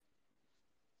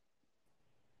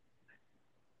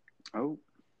Oh,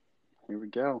 here we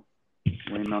go.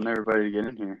 Waiting on everybody to get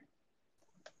in here.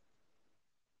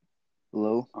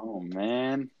 Hello? Oh,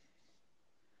 man.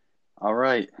 All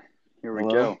right. Here we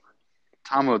Hello? go.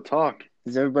 Tomo, talk.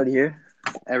 Is everybody here?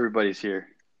 Everybody's here.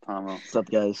 Tomo. What's up,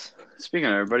 guys? Speaking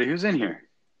of everybody, who's in here?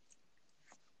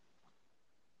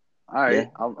 All Yeah,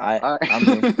 right. I'm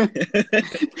here.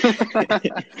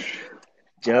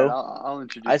 Joe? I'll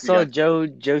introduce I you saw guys. Joe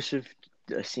Joseph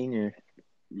Senior.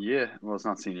 Yeah. Well, it's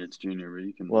not senior. It's junior, but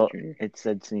you can. Well, Junior. it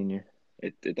said senior.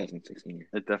 It doesn't say senior.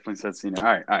 It definitely says senior.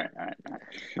 All right.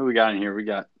 Who we got in here? We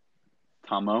got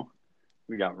Tomo.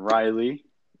 We got Riley.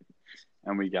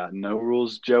 And we got No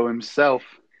Rules Joe himself.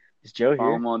 Is Joe Follow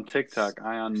here? him on TikTok.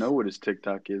 I don't know what his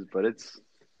TikTok is, but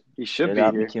he should Joe be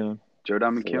Dot here. McEwen. Joe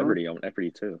Don McKeown. Celebrity on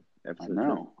Equity too. I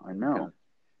know.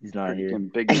 He's not here.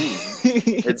 Freaking big name.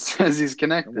 It says he's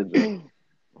connected.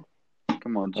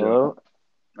 Come on, Joe.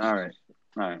 Hello?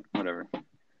 All right, whatever.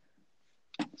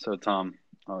 So Tom,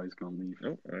 he's gonna leave.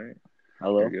 Oh, all right.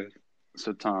 Hello? There he goes.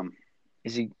 So Tom,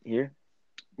 Is he here?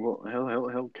 well,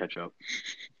 he'll catch up.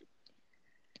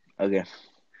 Okay.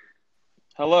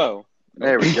 Hello.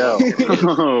 There we go.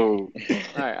 All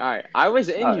right. I was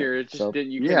in All right. here. It just So-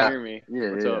 didn't. You couldn't hear me.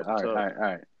 Yeah. What's up? All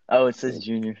right. Oh, it says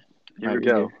junior. Here Might we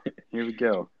be go. Here we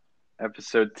go.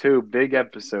 Episode 2, big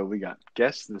episode. We got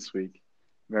guests this week.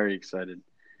 Very excited.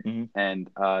 Mhm. And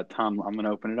Tom, I'm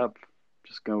gonna open it up.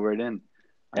 Just go right in.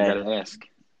 I Hey. gotta ask: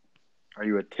 are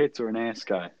you a tits or an ass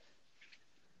guy?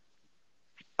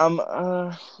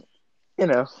 You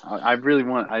know. I really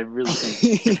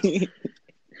think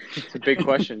It's a big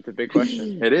question.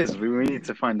 it is. We need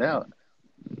to find out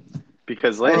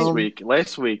because last week,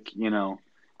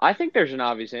 I think there's an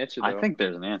obvious answer though. I think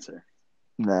there's an answer.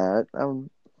 Nah, you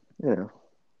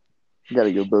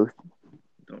gotta go both.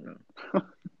 Don't know.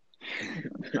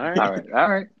 All right. All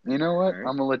right. You know what? All right.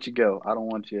 I'm gonna let you go. I don't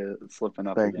want you slipping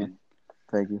up Thank you. again.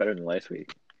 Thank you. Better than last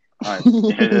week. All right,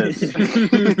 it is.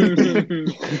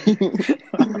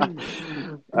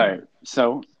 All right.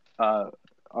 So,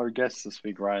 our guests this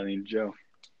week, Riley and Joe,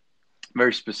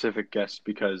 very specific guests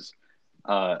because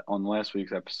on last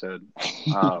week's episode,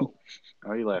 why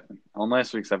are you laughing? On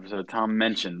last week's episode, Tom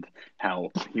mentioned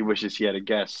how he wishes he had a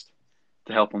guest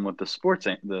to help him with the sports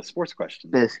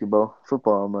questions. Basketball.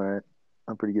 Football, I'm alright.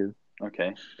 I'm pretty good.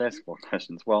 Okay, basketball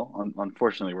questions. Well,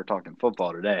 unfortunately, we're talking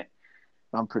football today.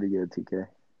 I'm pretty good, TK.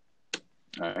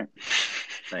 All right.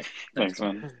 Thanks,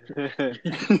 man.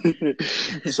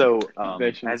 So,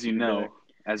 They as you know,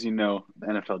 the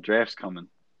NFL draft's coming.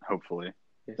 Hopefully,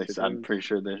 Yes, I'm pretty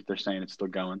sure they're saying it's still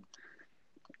going.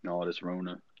 And all this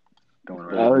Rona going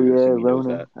around. Oh, yeah, Assuming he knows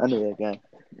Rona. that. I know that guy.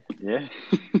 Yeah.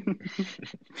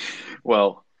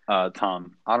 Well,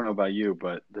 Tom, I don't know about you,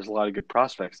 but there's a lot of good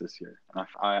prospects this year.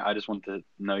 I just want to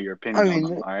know your opinion on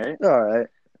them. All right. Alright.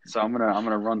 So I'm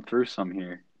gonna run through some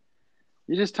here.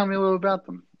 You just tell me a little about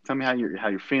them. Tell me how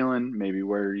you're feeling. Maybe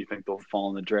where you think they'll fall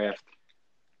in the draft.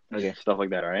 Okay. Stuff like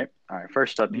that. All right.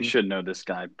 First up, you should know this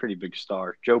guy. Pretty big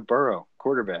star, Joe Burrow,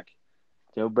 quarterback.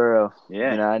 Joe Burrow.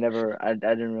 Yeah. I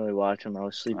didn't really watch him. I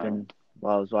was sleeping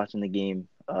while I was watching the game.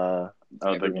 The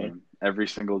game. Every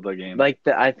single game. I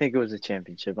think it was a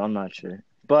championship. I'm not sure.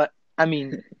 But, I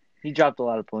mean, he dropped a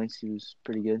lot of points. He was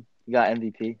pretty good. He got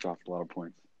MVP. Dropped a lot of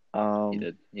points. He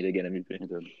did. He did get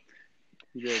MVP.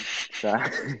 He did. So,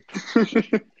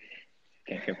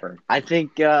 Can't confirm. I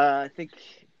think it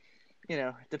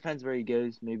depends where he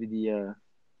goes. Maybe the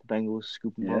Bengals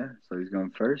scoop him up. Yeah. So he's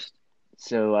going first.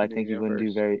 So I Maybe think he go wouldn't do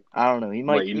first. very. I don't know. He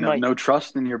might. Wait, no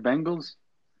trust in your Bengals,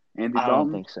 Andy I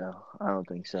Dalton? don't think so. I don't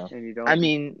think so. And you don't. I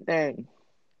mean, they're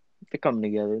coming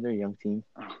together. They're a young team.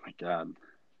 Oh my God.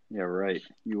 Yeah, right.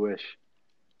 You wish.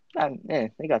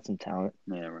 They got some talent.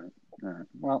 Yeah, right. All right.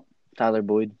 Well, Tyler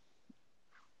Boyd,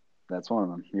 that's one of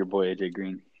them. Your boy AJ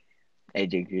Green.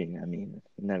 AJ Green. I mean,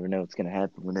 you never know what's gonna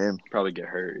happen with him. Probably get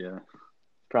hurt. Yeah,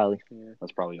 Probably.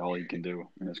 that's probably all he can do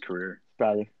in his career.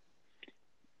 Probably.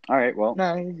 All right. Well,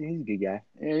 No, he's a good guy.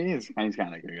 yeah, he is. He's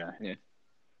kind of a good guy. Yeah.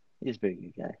 He's a very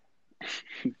good guy.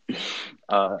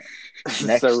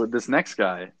 So this next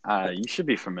guy, you should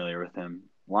be familiar with him.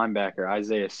 Linebacker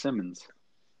Isaiah Simmons.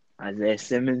 Isaiah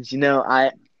Simmons.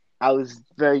 I was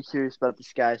very curious about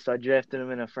this guy, so I drafted him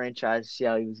in a franchise to see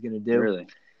how he was gonna do. Really?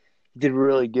 He did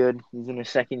really good. He's in his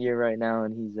second year right now,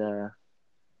 and he's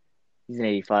an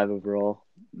 85 overall.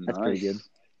 That's pretty good.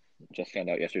 Just found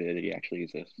out yesterday that he actually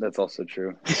exists. That's also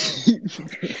true.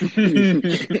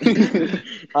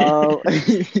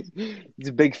 He's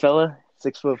a big fella,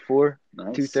 6'4",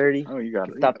 Nice. 230. Oh, you got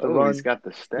it. Stop the run. He's got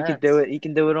the stats. He can do it. He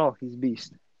can do it all. He's a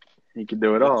beast. He can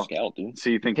do it all. Scout, dude. So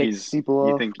you think Picks people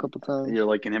you off think a couple times. you're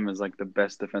liking him as like the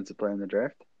best defensive player in the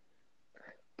draft?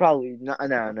 Probably not.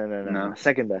 No. No?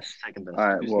 Second best. Second best. All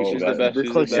right. Who's- Well, who's the best? this-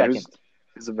 Who's Close the second. best?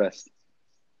 Who's the best?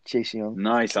 Chase Young.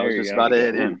 Nice. I was There you just go. about to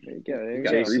hit Ooh, him. There you go. There you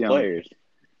got go. Chase 3 Young. players.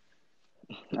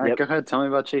 All right, Yep. go ahead. Tell me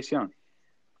about Chase Young.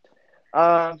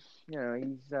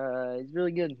 He's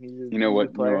really good. He's a You know good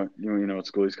what? player. You know what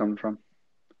school he's coming from?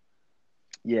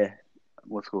 Yeah,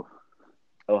 What school?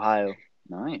 Ohio.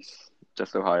 Nice.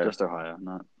 Just Ohio. Just Ohio,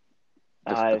 not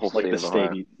Just Ohio the whole like state the of state.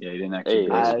 Ohio. Yeah, he didn't actually. Hey,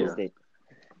 go to Ohio school. State.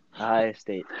 Ohio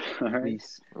State. All right.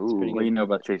 He's Ooh, pretty What do you good. know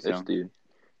about Chase this Young? dude.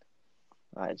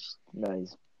 He's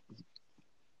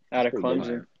Out of pretty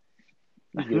Clemson.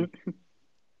 he's good.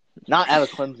 Not out of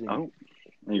Clemson. Oh,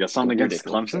 you got something against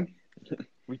Ridiculous. Clemson?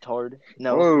 Retard.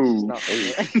 No. Whoa. He's not.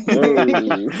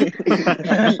 Whoa.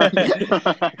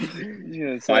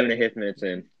 5.5 minutes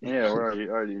in. Yeah, we're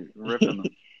already ripping them.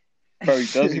 Bro, he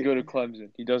doesn't go to Clemson.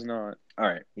 He does not. All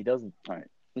right, He doesn't.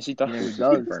 Yes, he You know does. who Just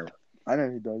does? confirm. I know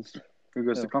who does. who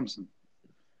goes to Yeah. Clemson?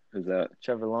 Who's that?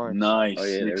 Trevor Lawrence. Nice. Oh, yeah,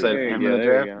 you there we excited go. for him There in you the go,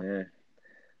 there draft? you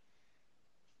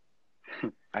Yeah.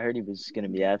 I heard he was going to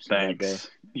be absent that day. Thanks.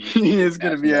 He is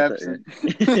going to be absent.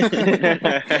 He's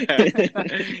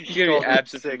gonna be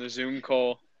absent from the Zoom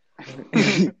call.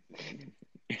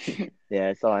 Yeah,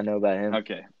 that's all I know about him.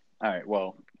 Okay. All right.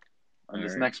 Well,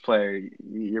 this right. next player,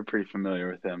 you're pretty familiar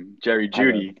with him. Jerry I know.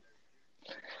 Jeudy,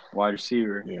 wide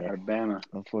receiver, Yeah. Alabama.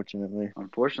 Unfortunately.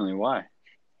 Unfortunately, why?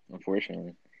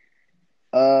 Unfortunately.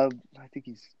 I think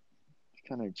he's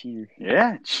kind of a cheater.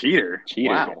 Yeah, cheater.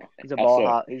 Cheater. Wow. He's a How ball so?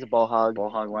 hog. He's a ball hog. Ball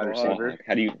hog wide Ball receiver. hog.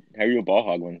 How are you a ball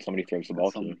hog when somebody throws the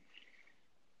ball That's to you?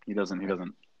 something. He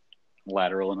doesn't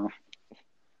lateral enough.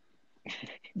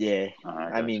 Yeah.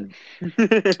 I mean, Yeah.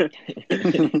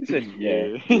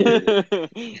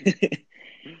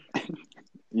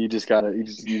 you just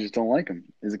don't like him.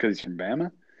 Is it because he's from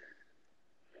Bama?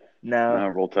 no.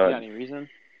 Roll You got Tide. any reason?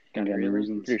 Got any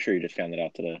reasons? Pretty sure you just found it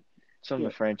out today. It's from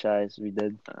the franchise we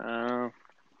did. Oh,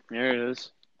 there it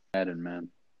is. Madden, man.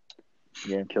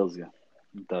 Yeah. Kills you.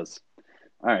 It does.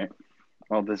 All right.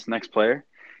 Well, this next player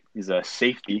is a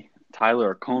safety,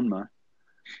 Tyler Okonma,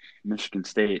 Michigan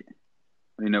State.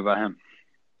 What do you know about him?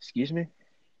 Excuse me?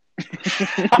 Come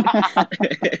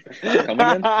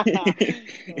again? Oh,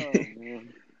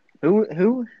 man.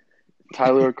 Who?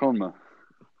 Tyler Okonma.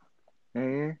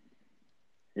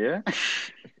 Yeah?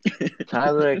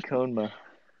 Tyler Conma.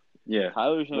 Yeah.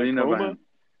 Tyler's in What do you know about coma? him?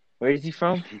 Where is he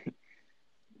from?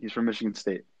 He's from Michigan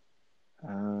State.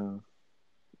 Uh,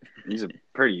 He's a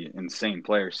pretty insane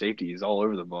player. Safety. He's all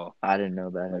over the ball. I didn't know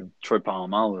about Like him. Troy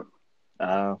Polamalu.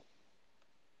 You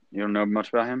don't know much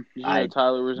about him? Did you know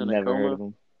Tyler was in a Never heard coma? of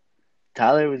him.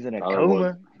 Tyler was in a Tyler coma?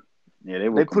 was. Yeah, They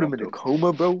woke put him in up, a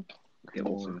coma, bro? Get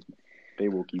well soon. They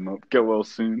woke him up. Get well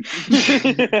soon.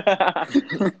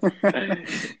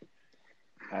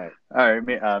 All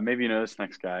right. Maybe you know this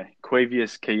next guy,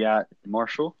 Quavius Kayat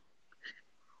Marshall.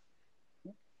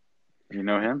 You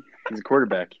know him? He's a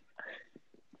quarterback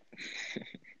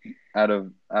out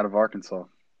of Arkansas,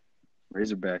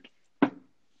 Razorback.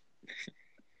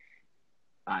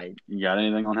 You got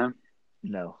anything on him?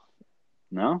 No.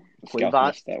 No. Scout Quaybot?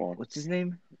 missed that one. What's his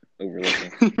name?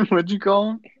 Overlooking. What'd you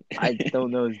call him? I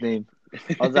don't know his name.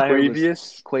 All I heard was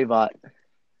Quavius. Quavot.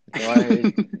 That's all I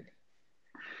heard.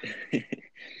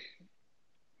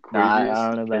 Nah, I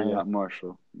don't know about Kayat him.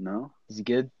 Marshall. No, Is he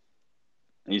good?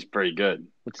 he's pretty good.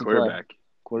 What's he play? Quarterback.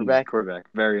 Quarterback? Quarterback.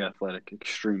 Very athletic.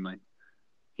 Extremely.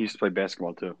 He used to play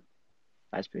basketball too.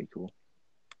 That's pretty cool.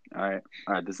 All right.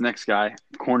 This next guy,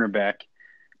 cornerback,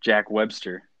 Jack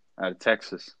Webster, out of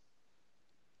Texas.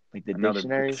 Like the Another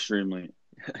dictionaries? extremely.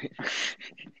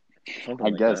 Something I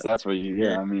like guess that. that's what you.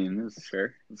 Yeah, I mean,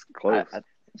 Sure. it's close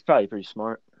It's probably pretty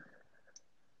smart.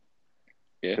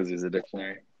 because he's a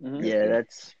dictionary. Mhm. Yeah,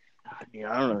 that's. I mean,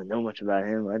 I don't really know much about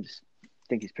him. I just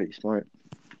think he's pretty smart.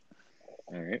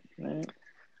 All right. All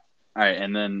right,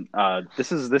 and then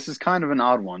this is kind of an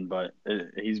odd one, but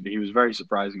he was very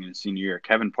surprising in his senior year.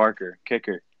 Kevin Parker,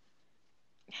 kicker,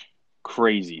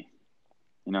 crazy.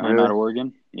 You know him Really? out of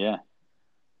Oregon? Yeah.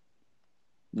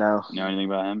 No, You know anything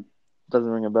about him? doesn't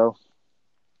ring a bell.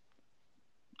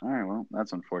 All right, well,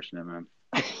 that's unfortunate, man.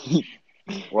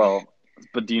 Well,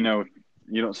 but do you know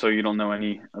you don't know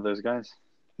any of those guys?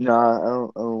 No,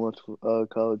 I don't watch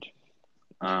college.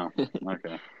 Oh,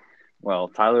 okay. Well,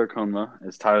 Tyler Okonma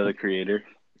is Tyler the Creator.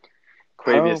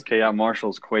 Quavius Kayat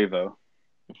Marshall's Quavo.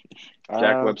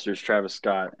 Jack Webster's Travis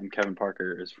Scott, and Kevin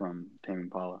Parker is from Tame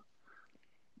Impala.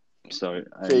 So you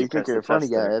passed think the you're a funny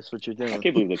test guy? there. That's what you're I doing.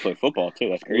 can't believe they play football too.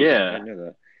 That's crazy. Yeah. I didn't know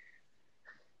that.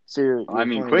 So you're I a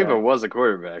mean, funny Quavo guy. was a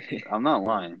quarterback. I'm not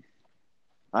lying.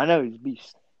 I know he's a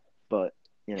beast, but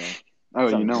Oh,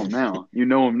 you know him now. You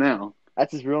know him now.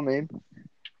 That's his real name.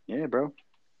 Yeah, bro.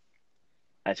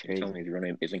 That's You're telling crazy. me his real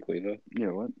name isn't Quavo?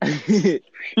 Yeah, what?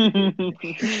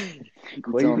 Quavious,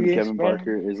 You telling me Kevin bro?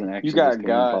 Parker isn't actually got just Kevin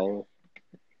got. Paulo?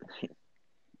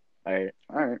 All right.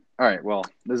 All right. Well,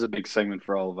 this is a big segment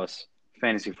for all of us.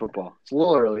 Fantasy football. It's a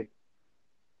little early,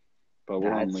 but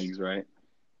we're on That's- leagues, right?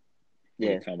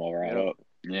 Yeah. Tom, all right Yep. up.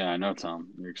 Yeah, I know, Tom.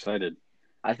 You're excited,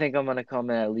 I think I'm gonna come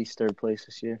in at least third place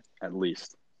this year. at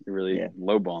least. You're really Yeah.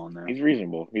 lowballing there. He's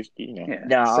reasonable. He's Yeah.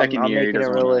 No, Second I'm year, he making it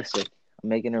doesn't wanna- realistic. I'm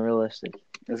making it realistic.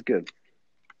 That's good.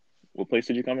 What place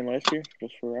did you come in last year,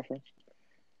 just for reference?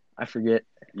 I forget.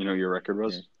 You know what your record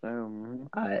was?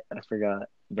 I forgot It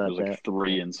about was like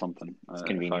 3 and something, if I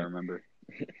convenient. remember.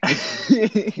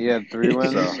 that. He had 3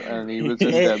 wins, So- and he was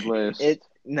in dead last.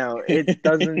 It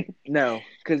doesn't. No,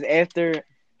 because after,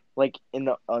 like in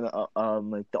the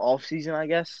like the off season, I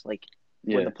guess, like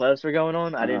when Yeah, the playoffs were going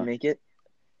on, I didn't Uh-huh. make it,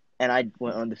 and I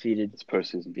went undefeated. it's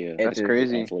postseason. Yeah, That's the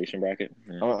crazy. Consolation bracket.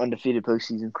 Yeah. Undefeated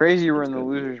postseason. Crazy, we're in That's the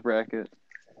good. losers bracket.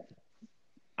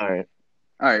 All right.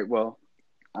 All right, well.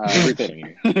 Every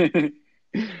thing here.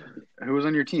 Who was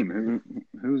on your team?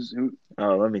 Who?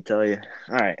 Oh, let me tell you.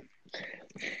 All right.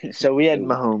 So we had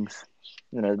Mahomes,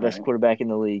 the best Alright. quarterback in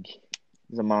the league.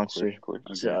 He's a monster. Of course.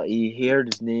 So he hurt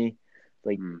his knee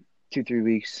like Hmm. 2-3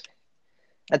 weeks.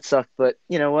 That sucked, but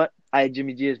you know what? I had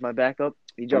Jimmy G as my backup.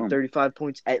 He dropped Boom. 35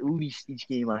 points at least each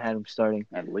game I had him starting.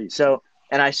 At least. So,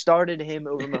 and I started him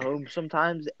over Mahomes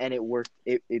sometimes, and it worked.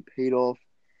 It paid off.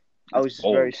 I was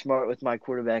bold. very smart with my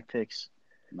quarterback picks.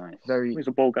 Nice. Very, He's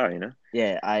a bold guy, you know?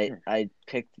 yeah. I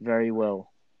picked very well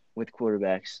with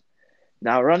quarterbacks.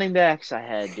 Now running backs, I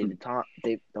had David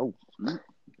Thompson.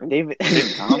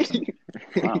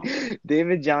 Wow.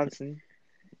 David Johnson.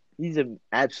 He's an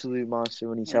absolute monster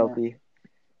when he's Yeah. healthy.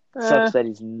 Sucks that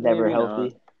he's never maybe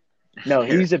healthy. No,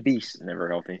 he's a beast. Never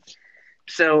healthy.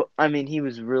 So, I mean, he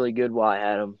was really good while I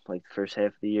had him, like the first half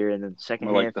of the year, and then second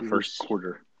More half. like the he first was-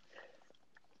 quarter.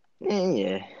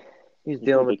 Yeah. He was He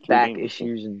dealing played with like 3 back games or so.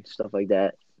 issues and stuff like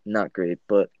that. Not great,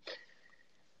 but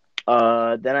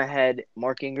then I had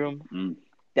Mark Ingram. Mm.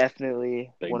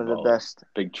 Definitely Big one of the baller. best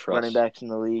Big trust. running backs in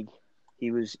the league.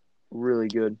 He was really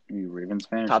good. You Ravens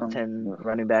fan or Top something? 10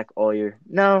 running back all year.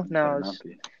 No, Better it's- not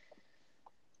be.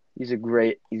 he's a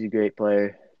great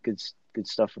player. Good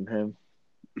stuff from him.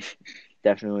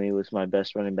 Definitely was my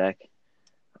best running back.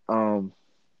 Then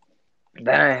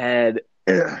I had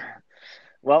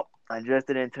well, I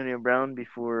drafted Antonio Brown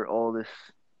before all this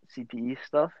CTE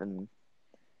stuff, and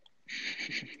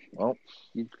well,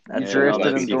 You that's drafted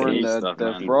that him during CTE stuff,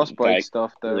 the man. frostbite Di-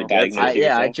 stuff, though. really diagnosed it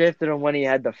I yourself? drafted him when he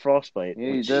had the frostbite. Yeah,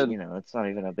 you which, did. it's not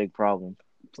even a big problem.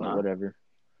 It's But not. whatever.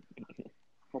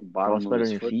 Whole bottom of Frostbite on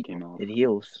his your foot feet, came off. it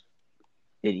heals.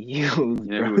 It heals. You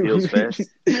know bro. who heals fast?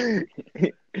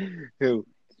 Who?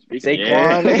 Speaking-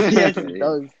 Saquon. Yeah. Yes, it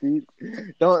does, dude.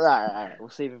 Don't. All right, we'll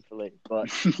save him for later. But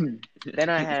then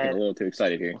I He's getting had. a little too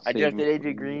excited here. I Save him drafted for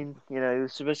AJ Green. He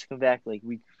was supposed to come back like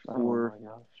week 4. Oh my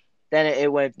gosh. Then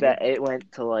it went back. It went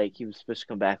to like he was supposed to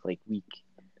come back like week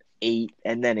 8,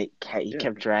 and then he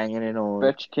kept dragging it on.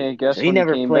 Bet you can't guess So he when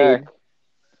never came played. back.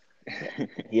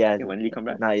 Yeah, When did he come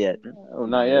back? not yet. Oh,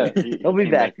 not yet. He'll be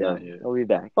Came back though. not yet. He'll be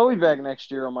back. He'll be back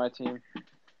next year on my team.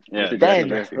 Yeah. Then- Then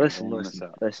exactly. listen. Don't miss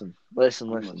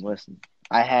out. Listen.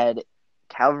 I had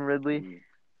Calvin Ridley, Mm.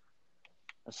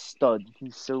 a stud.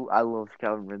 I love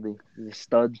Calvin Ridley. He's a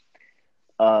stud.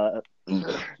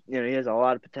 He has a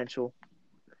lot of potential.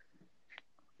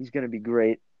 He's gonna be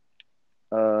great.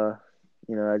 As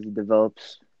he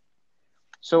develops.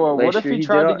 So what Last if year he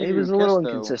tried to did- give he you was a a kiss, little though?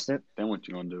 inconsistent. Then what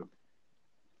you gonna do?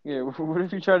 Yeah, what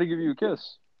if he tried to give you a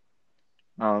kiss?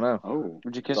 I don't know. Oh.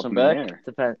 Would you kiss Up him in the back?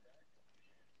 air.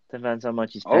 Depends how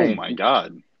much he's Oh paying. my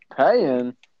God.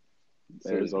 Paying.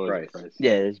 There's always a price.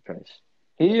 Yeah, there's a price.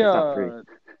 He It's not free.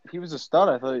 he was a stud.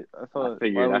 I thought. I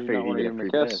figured why I would you figured not want he'd to get give a him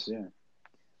free a kiss? pass. Yeah.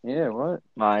 Yeah, what?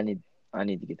 Well, I need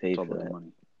to get paid It's all for about the that.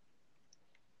 money.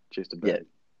 Chase the Yeah. bag.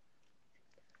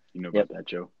 You know Yep. about that,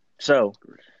 Joe. So,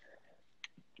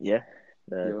 the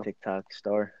Yeah. TikTok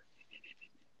star.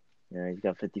 Yeah, he's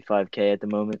got 55K at the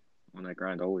moment. On that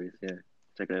grind always, yeah.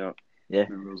 Check it out.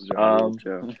 Remember those Joe?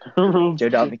 Joe. Joe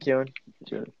Dot McEwen.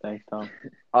 Thanks,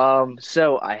 Tom.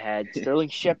 So I had Sterling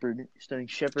Shepard. I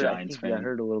Giants think he got fan.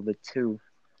 hurt a little bit too.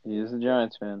 He is a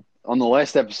Giants fan. On the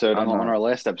last episode, I'm on not. our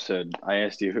last episode, I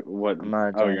asked you what. I'm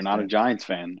not a Oh, you're Giants not a fan. Giants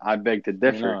fan. I beg to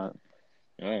You're differ. not.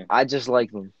 Yeah. I just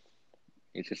like them.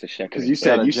 It's just a shepherd. Because you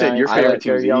Got a said your Giants favorite fan.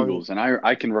 team was the They're young. Eagles, and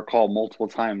I can recall multiple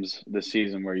times this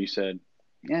season where you said,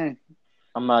 "Yeah,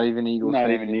 I'm not even an Eagles Not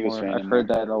fan even an Eagles anymore. fan I've heard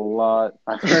anymore. that a lot.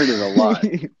 I've heard it a lot."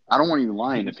 I don't want you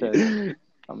lying to people.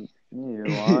 You're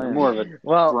lying. More of a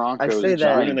Well, I Broncos say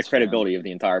that. Ruining the Giants credibility of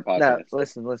the entire No, podcast.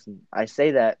 listen. I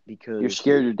say that because You're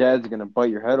scared your dad's gonna bite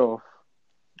your head off.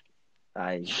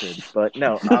 I could, but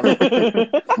no.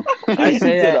 I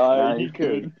say that- Nah, he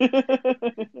could.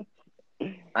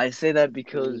 I say that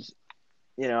because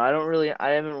I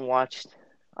haven't watched.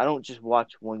 I don't just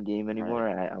watch one game anymore.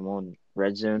 I'm on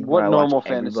Red Zone. What where I normal watch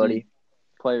fantasy everybody.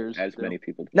 players? As do. many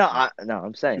people. No,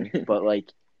 I'm saying, but I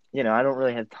don't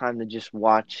really have time to just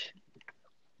watch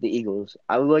the Eagles.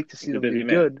 I would like to see He's a them busy do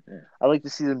man. good. Yeah. I like to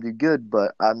see them do good,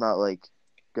 but I'm not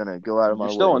gonna go out of my You're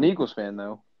way. still an Eagles fan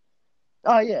though.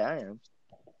 Oh yeah, I am.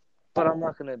 But I'm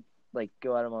not gonna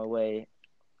go out of my way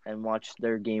and watch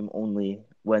their game only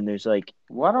when there's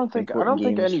Well, I don't think important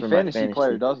games any for my fantasy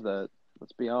player fantasy. does that.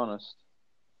 Let's be honest.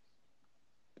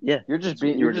 Yeah. You're just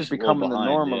You you're were just just a little becoming the behind,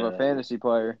 norm of yeah. a fantasy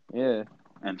player. Yeah.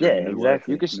 entering Yeah, a new exactly. life,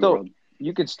 You could new still- world.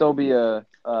 You could still be a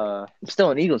I'm still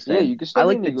an Eagles fan. Yeah, you can still I be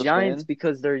like an the Eagles Giants fan.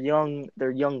 because they're young.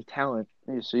 They're young talent.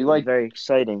 yeah, so you It's like very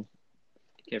exciting.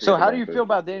 Can't So forget the how do you Broncos. feel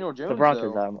about Daniel Jones The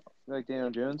Broncos. though? You like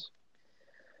Daniel Jones?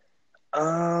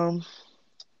 I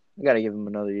gotta give him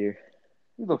another year.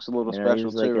 He looks a little You know, he special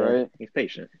was like too, a- right? He's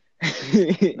patient.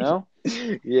 No?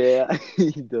 Yeah,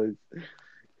 he does.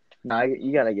 No,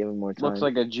 you gotta give him more time. Looks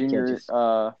like a junior just-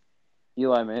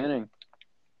 Eli Manning.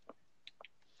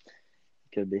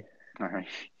 Could be. All right.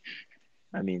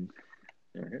 I mean,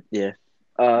 All right. yeah.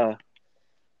 I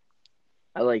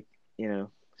like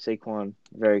Saquon.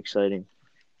 Very exciting.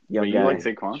 Young But guy. you like It's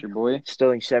Saquon? your boy.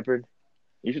 Sterling Shepard.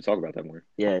 You should talk about that more.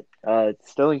 Yeah.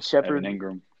 Sterling Shepard Evan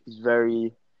Ingram. is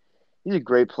he's a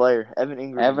great player. Evan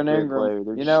Ingram. Evan is a great Ingram. player.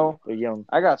 They're You just- know, they're young.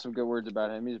 I got some good words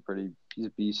about him. He's a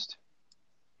beast.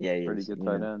 Yeah, he Pretty is. good You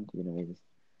tight know, end.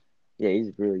 he's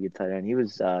a really good tight end. He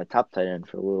was top tight end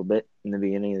for a little bit in the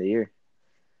beginning of the year.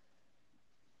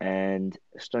 And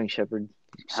Sterling Shepard,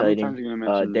 How many exciting. times are you going to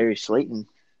mention Darius Slayton.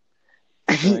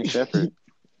 Sterling Shepard.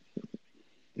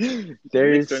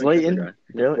 Darius Sterling Slayton. Shepard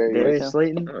Very Darius like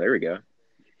Slayton. Oh, there we go.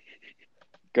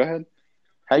 Go ahead.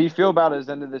 How you feel about his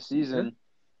end of the season?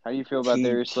 How you feel about He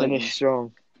Darius Slayton? finished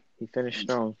strong. He finished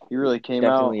strong. He really came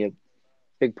Definitely out, a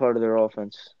big part of their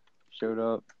offense. showed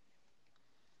up.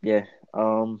 Yeah.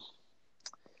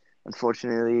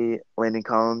 Unfortunately, Landon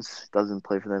Collins doesn't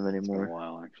play for them It's been a anymore,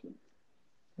 while, actually.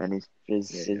 and his Yeah,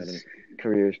 his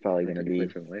career is probably going to be.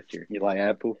 from last year. Eli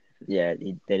Apple. Yeah,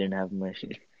 they didn't have him last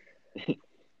year.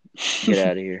 Get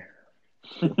out of here.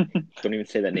 Don't even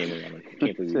say that name around. I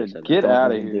can't believe you just said Get that. Don't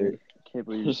out of even do here. it. Can't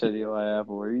believe you said Eli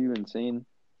Apple. Are you insane?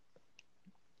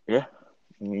 I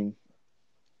mean,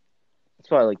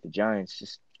 that's why I like the Giants.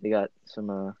 Just they got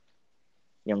some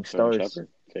young Sterling stars. Shepard,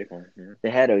 Saquon, yeah. They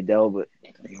had Odell, but We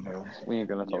ain't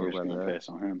gonna Yeah, talk we're just about going to that. pass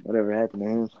on him. whatever happened to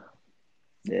him.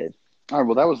 Yeah. All right,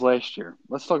 well, that was last year.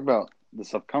 Let's talk about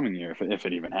this upcoming year, if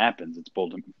it even happens. It's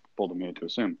bold of me to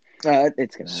assume.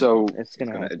 It's gonna. So, happen. It's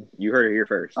gonna happen. You heard it here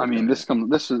first. I mean, this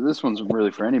one's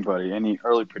really for anybody. Any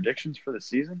early predictions for the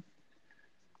season?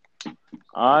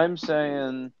 I'm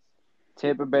saying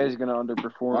Tampa Bay is gonna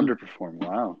underperform. Underperform.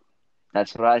 Wow.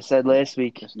 That's what I said last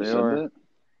week. Yes, You they said are. that?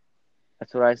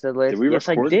 That's what I said last. Did we Yes,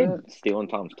 I record did. that? stealing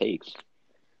Tom's takes.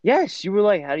 Yes, you were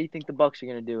like, "How do you think the Bucks are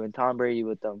gonna do?" And Tom Brady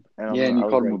with them. And Yeah, and you I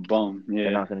was called him a like, bum. Yeah.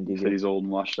 They're not gonna do You said good. he's old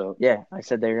and washed up. Yeah, I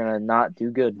said they're gonna not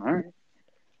do good. All right.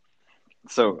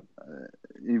 So,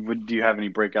 do you have any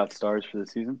breakout stars for the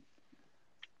season?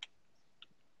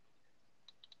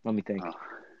 Let me think. Oh.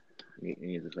 He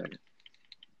needs a second.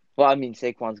 Well, I mean,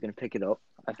 Saquon's gonna pick it up.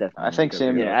 I think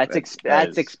Sam. Yeah, that's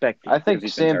expected. I think Because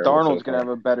he's been Sam terrible Darnold's so gonna far.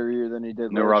 have a better year than he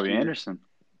did. No last Robbie year. Anderson.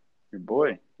 Your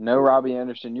boy. No Robbie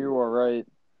Anderson. You are right.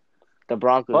 The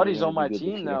Broncos. Buddy's are on gonna my do good this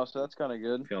team year. now, so that's kind of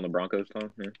good. Feeling the Broncos,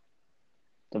 Tom? Yeah.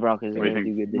 The Broncos are What do gonna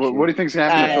you do good think? this What, year. what do you think's gonna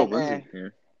happen to Phil Lindsay? Yeah.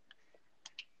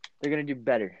 They're gonna do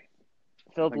better.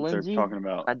 I Philip think Lindsay. they're talking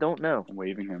about I don't know.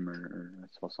 waving him, or I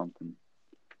saw something.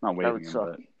 Not That would waving him, suck.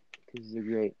 but He's a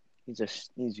great. He's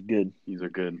good. he's a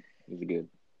good. He's a good.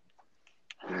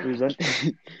 He was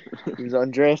he was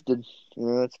undrafted. You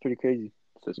know, that's pretty crazy.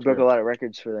 That's He broke a true. lot of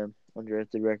records for them,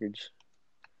 undrafted records.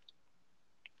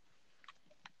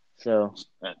 So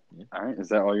All right, is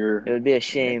that all your? it would be a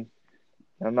shame.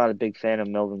 I'm not a big fan of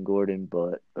Melvin Gordon,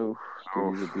 but Oof,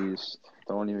 dude, he's a beast.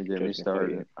 Don't even get me Just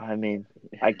started. I mean,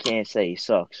 I can't say he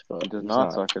sucks, but He does he's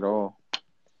not suck at all.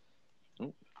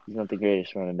 He's not the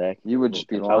greatest running back. You would just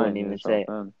be I lying. wouldn't to even yourself say-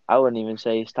 then. I wouldn't even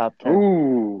say he's top 10.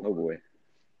 Ooh. Oh boy.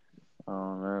 I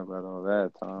don't know about all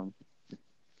that, Tom.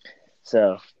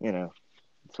 So, you know,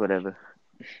 it's whatever.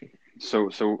 So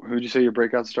who'd you say your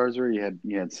breakout stars were? You had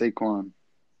Saquon.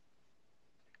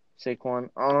 Saquon.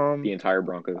 The entire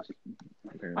Broncos.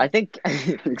 Apparently. I think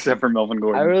Except for Melvin I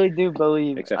Gordon. really do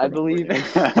believe. Except I for believe.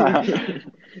 Melvin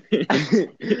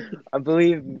I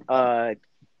believe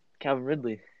Calvin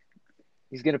Ridley.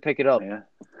 He's gonna pick it up. Yeah.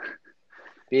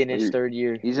 Be in his third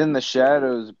year. He's in the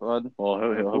shadows, bud. Well,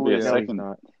 he'll Who be a is- No, he's second.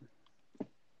 not.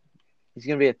 He's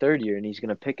gonna be a third year, and he's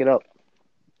gonna pick it up.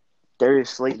 Darius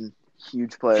Slayton,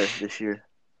 huge player this year.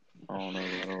 I don't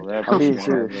know. That I'm being that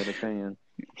serious. opinion.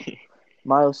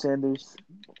 Miles Sanders,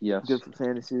 Yes, good for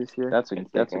fantasy this year. that's a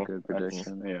And good Saquon.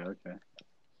 prediction. Yeah, okay.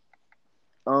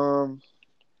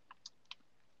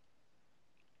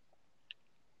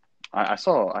 I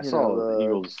saw You know, the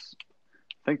Eagles.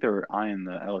 I think they were eyeing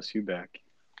the LSU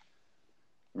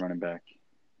running back.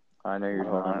 I know you're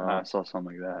talking I about. saw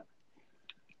something like that.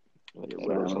 Like, Yeah,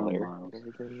 Edwards well, Helaire.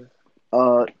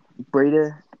 Miles.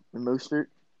 Breda and Mostert.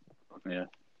 Yeah.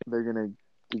 They're gonna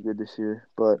do good this year,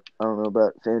 but I don't know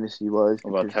about fantasy wise.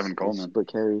 What about Tevin Coleman? Split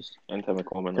carries. And Tevin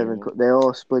Coleman. They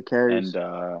all split carries,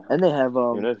 And and they have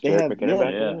Who knows? they Jarek have McKinnon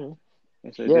back yeah. there?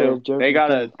 Yes, they Yeah, do. Jarek They got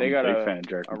McKinnon. they got big a fan of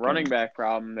Jarek running McKinnon. back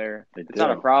problem there. They It's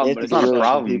not a do. problem, They but have it's to It's not not get a rid of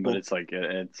some problem, people.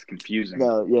 but it's confusing.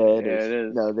 No, yeah, it Yeah, is. it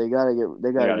is. No, they gotta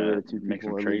get gotta rid of two make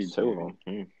people some at trades. least. Two of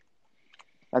them.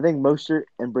 I think Mostert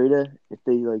and Breda, if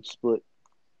they split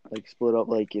up,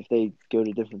 if they go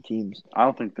to different teams, I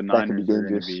don't think the That could be Niners are going to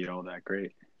dangerous. be all that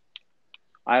great.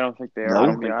 I don't think they are. No? I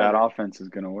don't think that either. offense is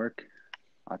going to work.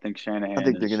 I think Shanahan I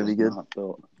think they're is gonna be just good. not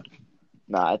built.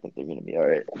 nah, I think they're gonna be all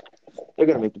right. They're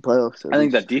gonna make the playoffs. I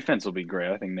think that defense will be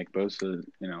great. I think Nick Bosa,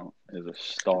 is a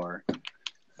star.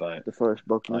 But the first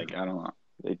Buckner. I don't know.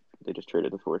 They just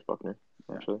traded DeForest Buckner,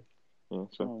 actually. Yeah,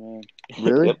 so Oh, man.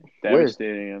 Really? Yep. Where?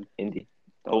 Devastating him. Indy.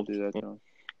 Don't do that to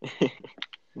him.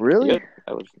 Really? Yep,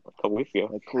 that was a couple weeks ago.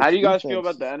 Like, How do you guys defense feel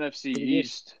about the NFC pretty good.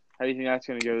 East? How do you think that's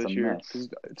going to go It's this a year? mess. 'Cause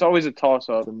it's always a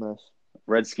toss-up. It's a mess.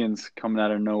 Redskins coming out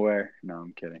of nowhere. No,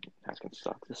 I'm kidding. Haskins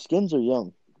sucks. The Skins are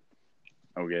young.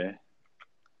 Okay.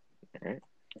 Alright.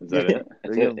 Is that it?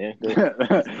 That's They're it, young.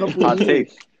 yeah. Couple Hot of take.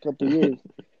 years. Couple of years.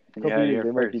 Yeah, They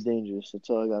you're might be first. dangerous. That's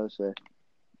all I gotta say.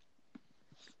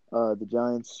 The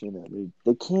Giants,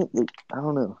 they can't. I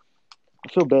don't know.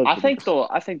 I feel bad. I for think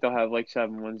them. they'll have like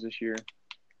 7 wins this year.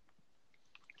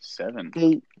 7.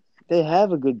 They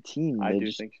have a good team. I They do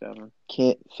just think 7.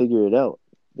 can't figure it out.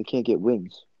 They can't get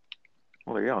wins.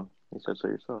 Well, they're young. You said so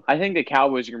yourself. I think the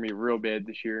Cowboys are going to be real bad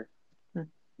this year. Yeah.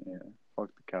 Fuck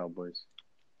the Cowboys.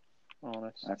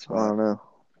 Honest. That's I why. don't know.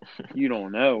 You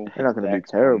don't know. They're not going to be Dak's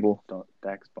terrible.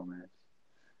 Dak's bum ass.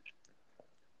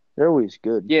 They're always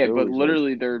good. Yeah, They're but always,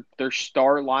 literally their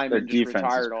star Their lineman just defense is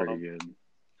retired on pretty them.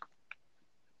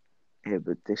 good. yeah,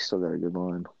 but they still got a good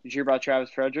line. Did you hear about Travis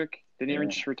Frederick? Didn't even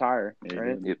Yeah. just retire, Yeah, he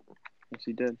right? did. Yep. Yes,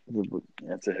 he did. Yeah, but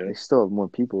That's a they hit. still have more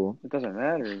people. It doesn't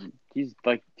matter. He's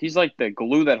like the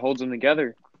glue that holds them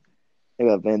together. They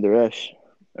got Van Der Esch.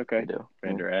 Okay. They do.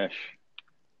 Vander Esch.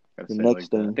 Gotta The say it next like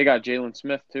thing. They got Jalen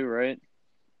Smith too, right?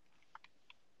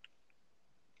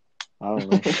 I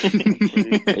don't know.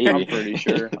 Maybe. I'm pretty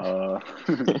sure. Do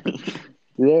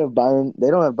they have Byron? They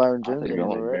don't have Byron I Jones think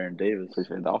anymore, don't. right? Baron Davis. Pretty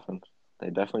sure the Dolphins. They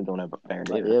definitely don't have Baron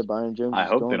Yeah, Davis. Byron Jones. I is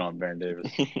hope gone. they don't have Baron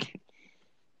Davis.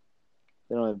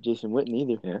 They don't have Jason Witten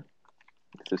either.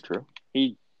 This is true.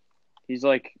 He's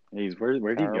like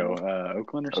Where'd he go? Terrible.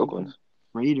 Oakland or something? Oakland.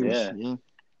 Raiders. Yeah. Yeah.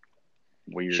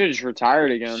 Weird. should have just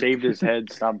retired again. Shaved his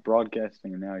head, stopped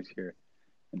broadcasting, and now he's here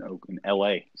in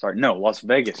L.A. Sorry, no, Las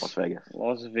Vegas. Las Vegas.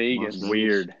 Las Vegas. Las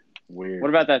Weird. What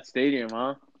about that stadium,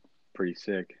 huh? Pretty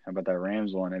sick. How about that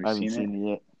Rams one? Have I you haven't seen it? seen it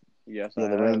yet. Yes, Yeah, I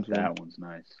the have. Rams. That one's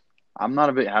nice. I'm not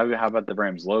a bit. How about the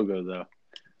Rams logo though?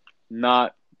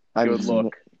 Not I haven't good seen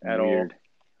look at all. Weird.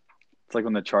 It's like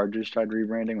when the Chargers tried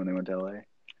rebranding when they went to L.A.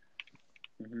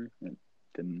 hmm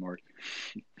Didn't work.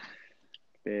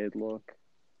 Bad look.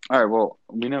 All right. Well,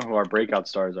 we know who our breakout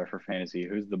stars are for fantasy.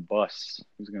 Who's the bus?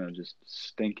 Who's gonna just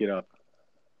stink it up?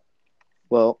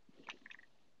 Well,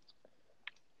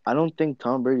 I don't think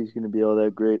Tom Brady's going to be all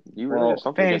that great. You really Well, have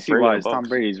something against fantasy Brady and wise, the Tom Bucks.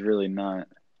 Brady's really not.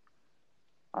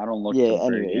 I don't look Yeah, for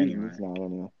Brady anyway, he's not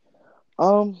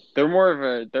anyway. They're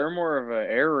more of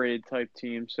a air raid type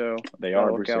team, so They Gotta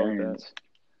are look out with Bruce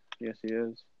yes, he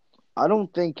is. I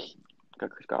don't think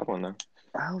Got Chris Godwin though.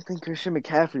 Christian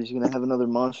McCaffrey's going to have another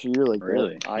monster year like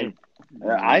Really? I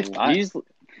I he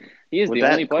is with the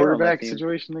that only player on that quarterback team.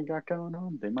 situation they got going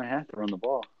on, they might have to run the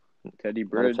ball. Teddy Not a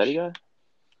Bridge. Teddy guy?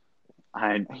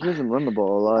 I that. He doesn't run the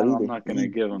ball a lot either. I'm not going to He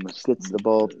give him gets the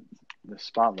ball. the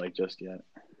spotlight just yet.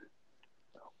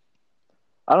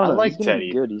 I don't I know. like He's gonna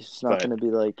Teddy, be good. He's just not but- going to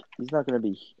be he's not going to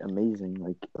be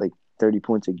amazing like 30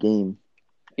 points a game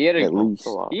He had at least. It's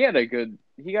a lot.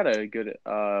 he got a good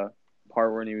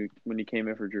part when he came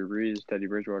in for Drew Brees. Teddy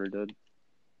Bridgewater did.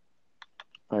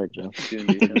 All right, Joe. Doing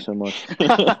Thank you decent. so much.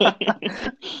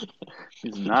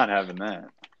 He's not having that.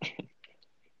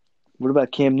 What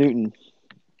about Cam Newton,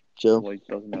 Joe? Like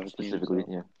doesn't have a team. Specifically,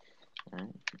 So. yeah. All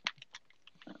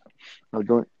right.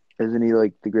 Oh, isn't he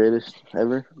like the greatest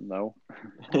ever? No.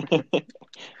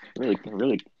 really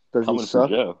Does he coming for suck?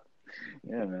 Joe.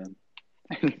 Yeah, man.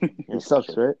 He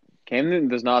sucks, right? Cam Newton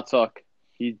does not suck.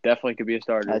 He definitely could be a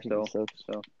starter I think still. he sucks.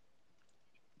 So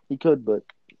He could, but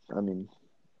I mean,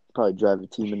 probably drive a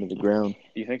team into the ground.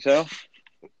 do you think so?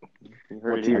 You What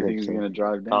heard it team do you here. think he's going to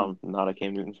drive down? Not a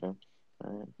Cam Newton fan.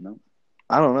 All right.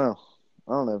 I don't know.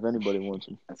 I don't know if anybody wants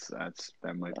him.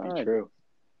 That might be Alright. true.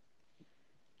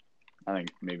 I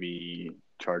think maybe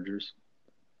Chargers.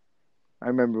 I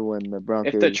remember when the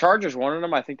Broncos. If the Chargers wanted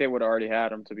him, I think they would have already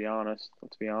had him. To be honest,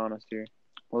 let's be honest here.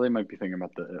 Well, they might be thinking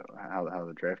about how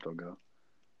the draft will go.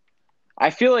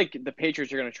 I feel like the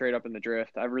Patriots are going to trade up in the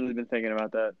draft. I've really been thinking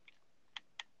about that.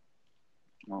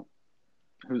 Well,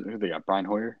 who they got? Brian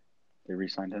Hoyer. They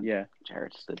re-signed him. Yeah,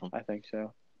 Jarrett Stidham, I think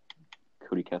so.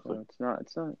 Cody Kessler. So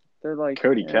it's not. They're like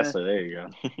Cody eh. Kessler. There you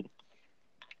go.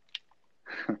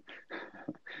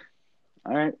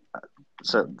 All right.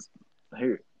 So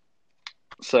here.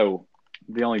 So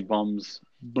the only bums.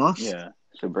 Bust? Yeah.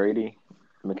 So Brady,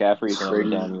 McCaffrey's going to Brady,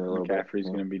 be down here a little bit. McCaffrey's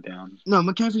going to be down. No,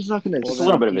 McCaffrey's not going to. Just a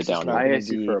little bit of a down. I asked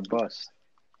you for a bust.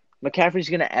 McCaffrey's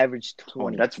going to average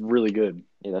 20. That's really good.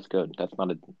 Yeah, that's good. That's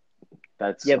not a.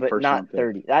 That's yeah, a but first not round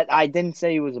pick. 30. I didn't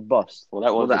say he was a bust. Well,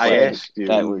 that was. Well, the I question. asked you.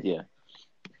 That was yeah.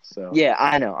 So Yeah,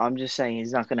 I know. I'm just saying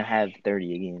he's not going to have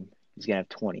 30 a game. He's going to have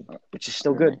 20, which is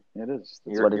still good. It is.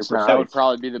 That's You're- But you're it's not That would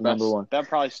probably be the best. Number one. That'd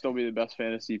probably still be the best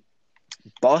fantasy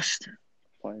bust.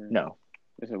 player. No,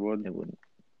 Yes, it would. it wouldn't.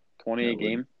 20 a It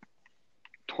game.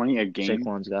 20 a game.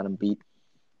 Saquon's got him beat.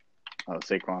 Oh,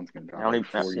 Saquon's going to drop How many-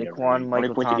 40 every Saquon, week. How many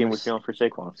Michael points a game Thomas. was feeling for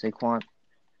Saquon? Saquon.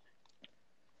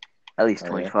 At least Oh,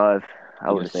 yeah. 25. I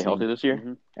He would gonna stay healthy this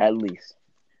year. At least.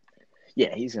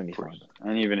 Yeah, he's going to be fine.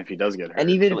 And even if he does get hurt, And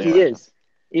even he'll if be he back. is,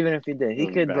 even if he did, he He'll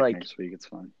be could back like next week. It's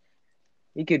fine.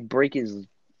 he could break his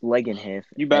leg in half.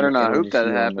 You better and not it'll hope just that heal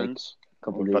in, like, happens. a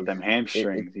couple But days. them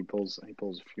hamstrings, he pulls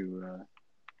a few.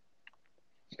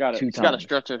 He's got Two to times.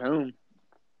 stretch at home.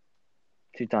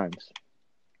 2 times.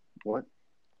 What?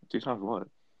 2 times what?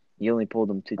 You only pulled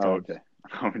him 2 Oh, times, okay.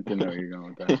 I didn't know where you're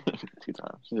going with that. 2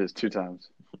 times. It is 2 times.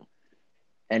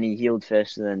 and he healed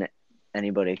faster than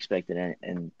anybody expected,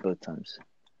 and both times.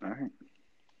 All right.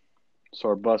 So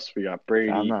our bus, we got So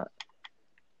Brady. I'm not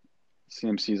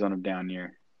CMC's on a down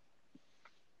year.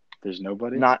 There's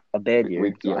nobody. not a bad year.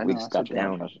 Weeks, I yeah, know, weeks I got said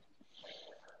down. down.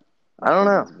 I don't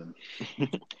know.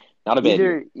 Not a bad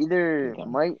year. Either Okay.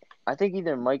 Mike. I think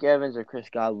either Mike Evans or Chris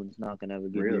Godwin's not gonna have a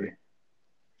good Really? year.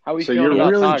 How we So feeling you're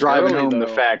about really Todd driving Gurley, home the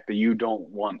though? fact that you don't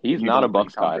want. He's you not don't a Bucs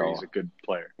think Tom guy at Brady's all. a good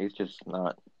player. He's just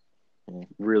not.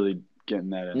 Really getting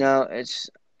that in. No, it's.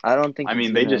 I don't think. I it's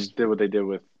mean, they him. just did what they did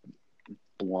with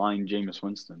blind Jameis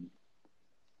Winston.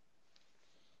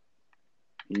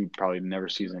 He probably never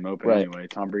sees him open Right. anyway.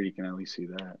 Tom Brady can at least see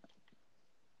that.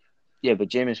 Yeah, but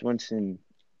Jameis Winston,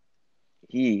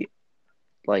 he,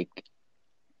 like,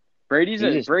 Brady's He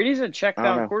a just- check I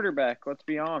don't down know. quarterback. Let's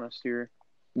be honest here.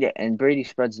 yeah, and Brady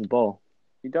spreads the ball,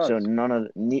 He does. so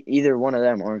either one of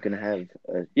them aren't gonna have.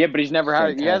 Yeah, but he's never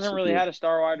had. He hasn't Fantastic really year. had a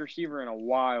star wide receiver in a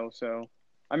while. So,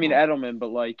 I mean Oh. Edelman, but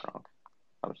like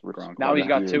I was Gronk. now he's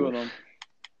got 2 of them.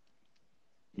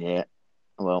 Yeah,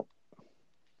 well,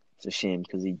 it's a shame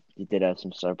because he did have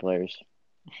some star players.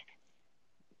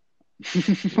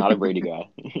 Not a Brady guy.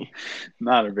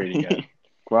 Not a Brady guy.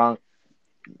 Gronk,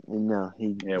 no,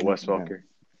 he. Yeah, Wes no. Welker.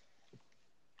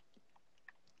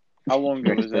 How long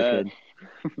ago was that?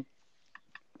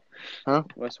 Huh?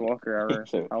 Wes Walker. Ever?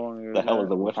 So, How long ago? the was hell that?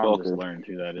 is a Wes I just Welker? learned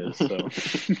who that is.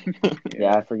 So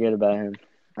Yeah, I forget about him.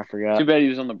 I forgot. Too bad he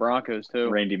was on the Broncos too.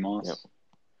 Randy Moss. Yep.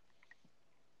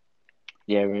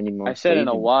 Yeah, Randy Moss. I said in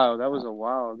a Even- while. That was a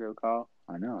while ago, Kyle.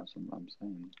 I know. That's what I'm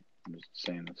saying. I'm just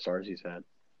saying the stars he's had.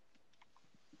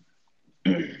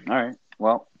 All right.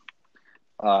 Well,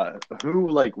 who,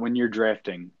 like, when you're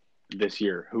drafting this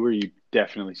year, who are you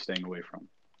definitely staying away from?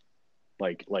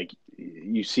 Like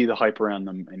you see the hype around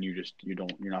them, and you're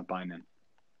not buying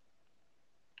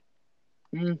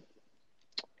in.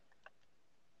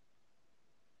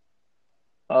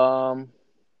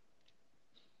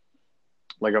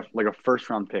 Like a first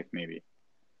round pick, maybe.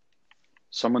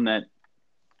 Someone that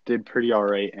did pretty all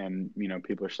right, and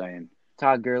people are saying,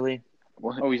 Todd Gurley.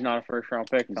 "What? Oh, he's not a first round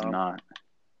pick. He's Tom. not.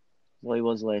 Well, he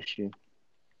was last year.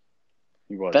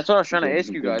 He was." That's what I was trying to He ask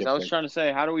did- you he did guys. get I was picked. trying to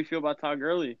say, how do we feel about Todd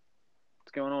Gurley?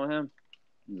 What's going on with him?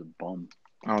 He's a bum.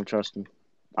 I don't trust him.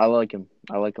 I like him.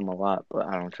 I like him a lot, but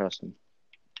I don't trust him.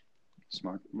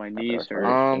 Smart. My knees Fair.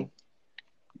 hurt.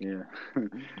 Yeah.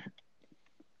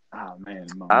 Oh man.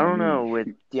 I don't know with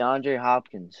DeAndre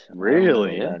Hopkins. I don't know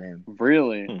Really? about him.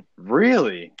 Really?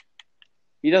 Really?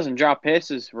 He doesn't drop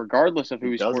passes regardless of who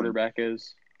He his doesn't. quarterback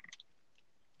is.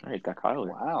 Oh, he's got Kyler.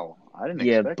 Wow. I didn't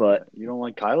Yeah, expect but- that. You don't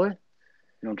like Kyler?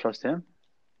 You don't trust him?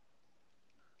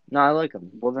 No, I like him.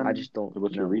 Well, then I just don't.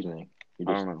 What's your know. reasoning? You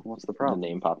I just don't know. what's the the problem?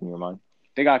 name popped in your mind.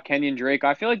 They got Kenyon Drake.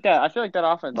 I feel like that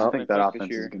offense I is think going that to offense this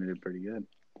year. is going to do pretty good.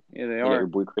 Yeah, they You got your are.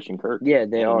 boy Christian Kirk. Yeah,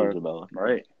 they and are. Isabella.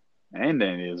 Right. And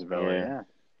Danny Isabella, Yeah. yeah.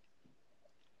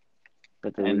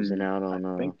 But they're And losing out on.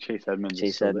 I think Chase Edmonds is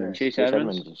Chase still Edmonds. Chase Chase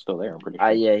Edmonds. Edmonds is still there, I'm pretty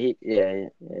sure. Yeah,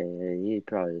 he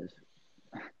probably is.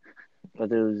 But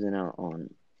they're losing out on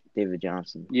David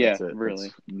Johnson. there. Yeah, That's it. really.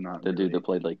 That's not The dude really. that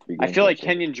played like 3 games. I feel like last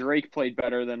year. Kenyon Drake played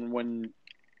better than when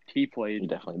he He played.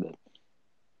 definitely did.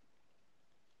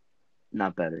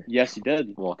 Not better. Yes, he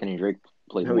did. Well, Kenny Drake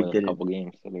played No, he more than a didn't. couple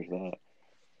games, so there's that.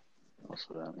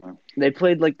 Also that, yeah. They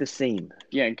played like the same.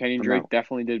 Yeah, and Kenyon I'm Drake out.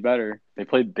 definitely did better. They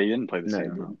didn't play the No,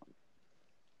 same he amount.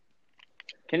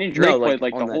 Kenyon Drake like, played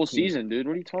like on the that whole team. season, dude.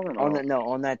 What are you talking about?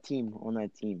 On that team.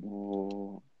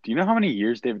 Do you know how many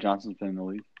years David Johnson's been in the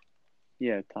league?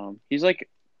 Yeah, Tom. He's like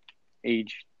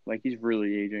aged. Like he's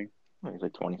really aging. Oh, he's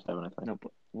like 27, I think. No,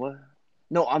 but what?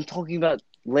 No, I'm talking about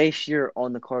last year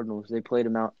on the Cardinals. They played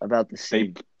him out about the They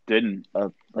same didn't.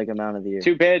 amount of the year.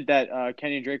 Too bad that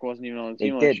Kenyon Drake wasn't even on the They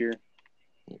team did. last year.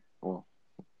 Well,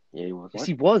 yeah, he was. Yes,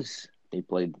 he was. He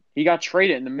played. He got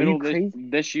traded in the middle of you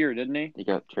this year, didn't he? He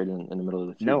got traded in the middle of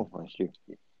the season No. last year.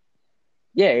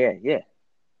 Yeah.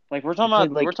 Like we're talking He about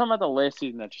played, like- we're talking about the last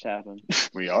season that just happened.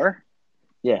 We are?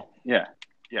 Yeah. Yeah.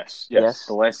 Yes. Yes.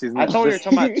 The last season. I thought we were This-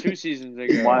 talking about 2 seasons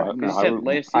ago. Why- You why said would-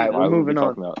 last All right, season. we're Why would we moving be on.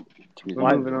 talking about two We're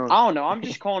Why- moving on. I don't know. I'm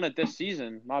just calling it this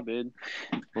season. My bad.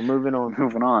 We're moving on.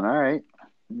 Moving on. All right.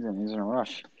 He's in a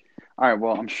rush. All right.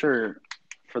 Well, I'm sure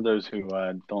for those who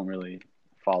don't really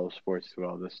follow sports too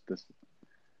well, this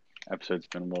episode's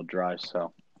been a little dry,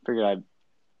 so I figured I'd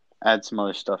add some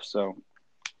other stuff. So,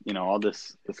 all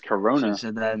this Should Corona, have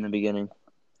said that in the beginning.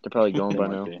 They're probably going They by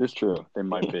might now. be. It's true. they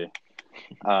might be.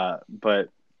 But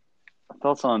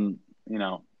thoughts on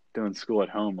doing school at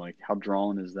home? Like, how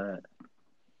drawn is that?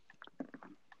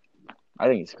 I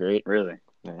think it's great. Really?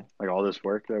 Yeah. Like all this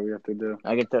work that we have to do.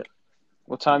 I get to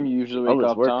What time you usually all wake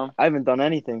this up, work. Tom? I haven't done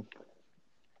anything.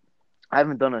 I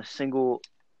haven't done a single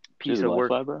piece See the of work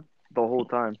Wi-Fi, bro? the whole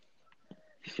time.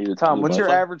 See the Tom, the what's your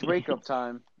Wi-Fi? average wake up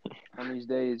time on these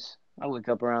days? I wake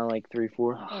up around like 3,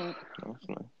 4. Oh, that's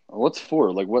nice. What's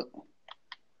 4? Like what?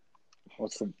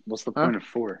 What's the Huh? point of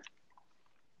 4?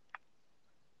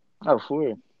 Oh,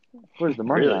 4. 4's the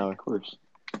money Really? hour. Of course.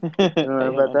 You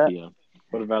know about that? PM.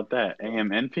 What about that?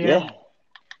 AM and PM? Yeah.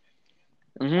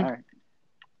 Mm-hmm. All right.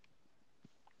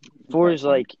 4 is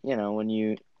like, when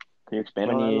you Can you expand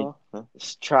When on that you- at all? Huh?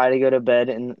 try to go to bed,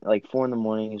 and like 4 in the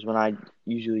morning is when I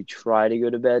usually try to go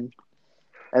to bed,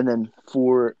 and then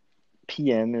 4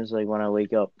 p.m. is like when I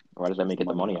wake up. Why does that make it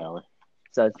the money hour?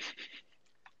 So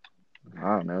I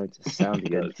don't know. It just sounds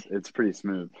good. It's pretty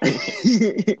smooth.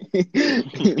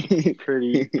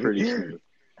 Pretty smooth.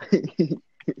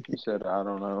 You said I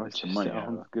don't know. It It's just money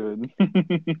sounds hour. good.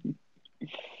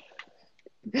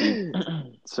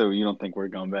 So you don't think we're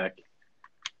going back?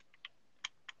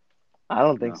 I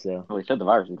don't think so. Well, he said the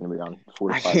virus is going to be around 4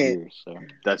 to I 5 can't- years. So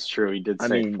That's true. He did say. I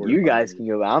mean, 4 to you 5 guys years. can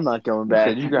go, but I'm not going You back.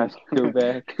 said you guys can go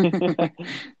back.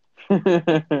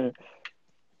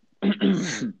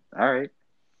 All right.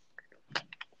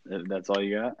 That's all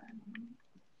you got?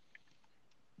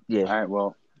 Yeah. All right.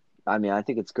 Well, I mean, I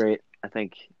think it's great. I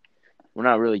think we're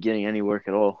not really getting any work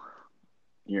at all.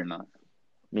 you're not.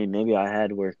 I mean, maybe I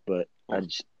had work, but I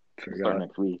just start forgot.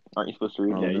 next week. Aren't you supposed to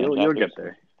read? Oh, Yeah, no. you'll get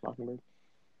there. Mockingbird?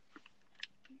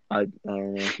 I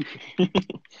don't know.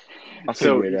 I'll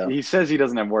So figure it out. he says he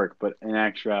doesn't have work, but in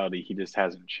actuality, he just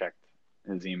hasn't checked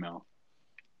his email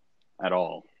at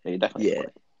all. Yeah, you definitely. Yeah.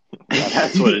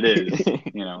 That's what it is.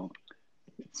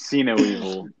 See no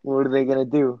evil. What are they gonna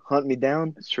do? Hunt me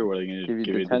down? It's true. What are they going to Give you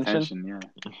Give you detention? detention?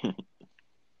 Yeah,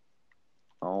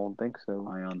 I don't think so.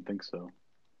 I don't think so.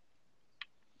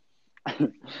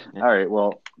 All right.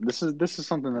 Well, this is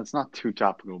something that's not too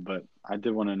topical, but I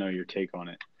did want to know your take on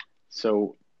it.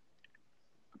 So,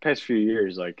 the past few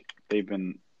years, like they've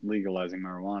been legalizing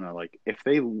marijuana. Like, if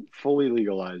they fully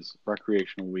legalize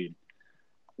recreational weed,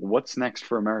 what's next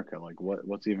for America? Like,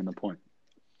 what's even the point?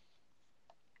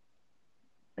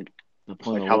 The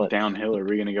point Like, of how what? downhill are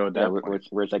we going to go at Yeah, that point?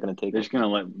 where's that going to take They're us?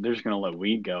 just gonna let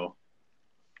weed go.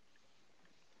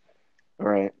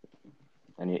 Right.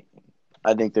 And you,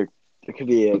 I think there could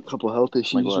be a couple health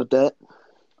issues what? with that.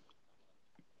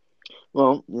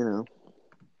 Well,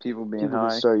 People being People can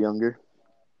high. start younger.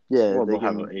 Yeah, Well, they they'll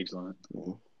have can. an age limit.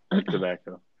 Like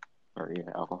tobacco. Or yeah,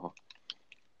 alcohol.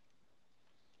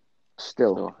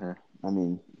 Still, So, yeah. I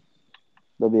mean,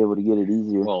 they'll be able to get it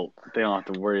easier. Well, they don't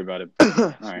have to worry about it.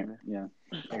 All right. Yeah.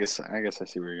 I guess I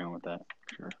see where you're going with that.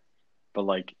 Sure. But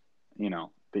like,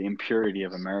 the impurity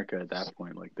of America at that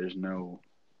point, like, there's no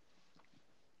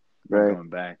Right. going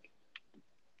back.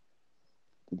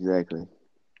 Exactly.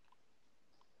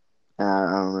 I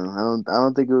don't know. I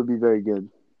don't think it would be very good.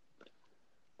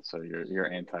 So you're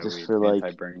anti-weed, Just for, like-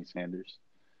 anti-Bernie Sanders.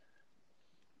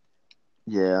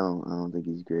 Yeah, I don't think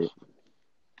he's great.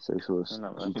 Socialist. I'm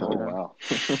not retard. messing with him. Wow.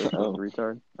 Oh,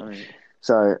 Retard. I mean,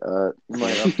 Sorry. you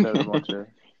might upset a bunch of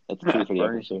that's true for the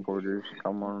Bernie episode. supporters.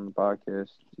 Come on the podcast.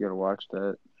 You gotta watch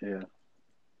that. Yeah.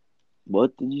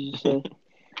 What did you just say?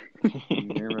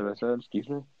 You hear what I said? Excuse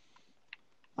me?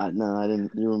 No, I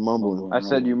didn't. You were mumbling. I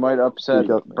said you might upset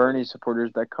Speak up. Bernie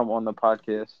supporters that come on the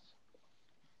podcast.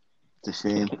 It's a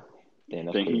shame. Damn,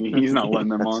 that's Dang, crazy. he's not letting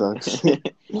them That on. sucks.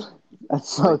 That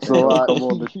sucks a Then lot.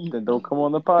 don't come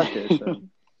on the podcast. Then.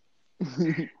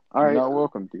 All You're right. not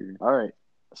welcome to. All right.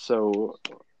 So,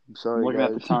 I'm sorry, looking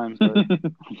guys. at the times, but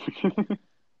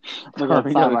looking at the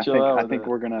You gotta time, chill out I with think it.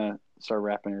 we're gonna start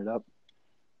wrapping it up.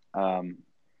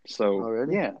 So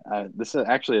Already? yeah, this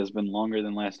actually has been longer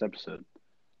than last episode.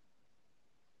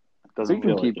 It doesn't We can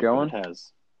feel like keep it, going. but it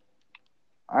has.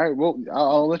 All right. Well,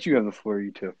 I'll let you have the floor.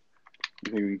 You two.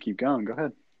 You think we can keep going? Go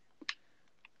ahead.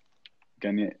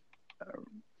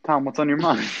 Tom, what's on your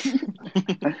mind?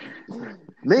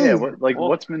 Me? Yeah.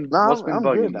 What's been No, what's been I'm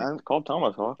bugging good. you? It's called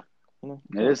Tama Talk.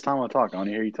 It is time to talk. I want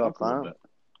to hear you talk a little fine. bit.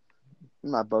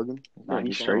 I'm not bugging. Nah,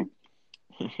 you straight.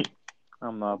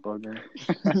 I'm not bugging.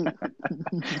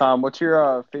 Tom, what's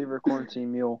your favorite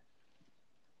quarantine meal?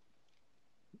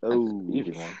 Oh,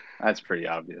 Easy one. That's pretty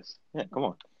obvious. Yeah, come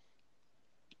on.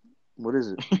 what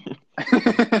is it?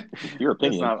 Your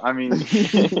That's opinion. not, I mean,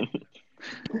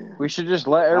 We should just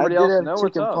let everybody I did else have know what's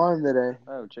chicken up. parm today.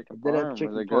 Oh, chicken I did parm. have Was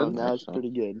chicken it parm. good? Now it's Nice. pretty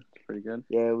good. Pretty good.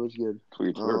 Yeah, it was good.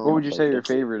 Weird. What What would you say your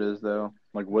favorite is, though?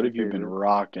 like, what have you been Favorite.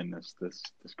 rocking this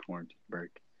quarantine break?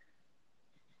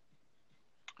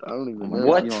 I don't even my know.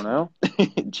 God. You don't know?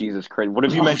 Jesus Christ. What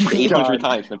have you mentioned 800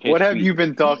 times in the past What have week? you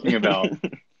been talking about?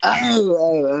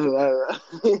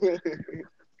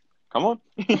 Come on.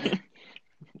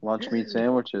 Lunch meat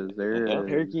sandwiches. There Yeah. it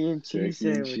is. Turkey and cheese Turkey and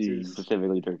sandwiches. cheese.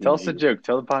 Specifically turkey. Tell and us a cheese. joke.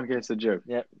 Tell the podcast a joke.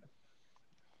 Yep.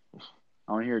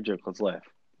 I want to hear a joke. Let's laugh.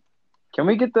 Can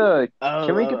we get the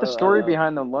Oh, story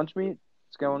behind the lunch meat?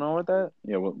 What's going on with that?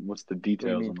 Yeah. What's the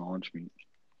details mean? on the lunch meat?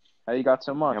 How you got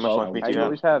so much? How much lunch meat How you you got?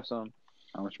 always have some?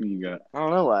 How much meat you got? I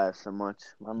don't know why I have so much.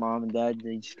 My mom and dad,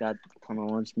 they just got a ton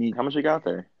of lunch meat. How much you got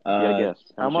there? You gotta guess.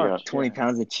 how much? You much? got? 20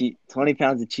 pounds of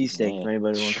cheesesteak. Man. If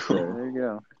anybody wants to, There you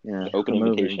go. yeah, Open come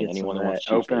over and invitation. get some Anyone of that wants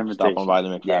that. Open cheesesteak, stop invitation. on by the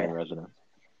McFadden Yeah. residence.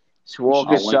 Just walk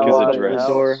I'll a link shell his out of the address.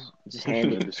 door. Just In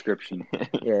hand the it. description.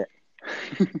 Yeah,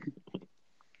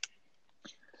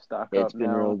 Stock yeah, up it's been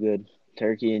now. real good.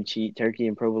 Turkey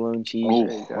and provolone cheese Oh,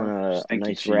 There you go. on a stinky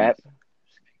nice cheese. wrap.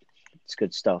 It's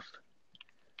good stuff.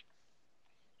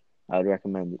 I would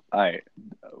recommend it. All right.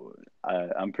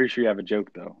 I'm pretty sure you have a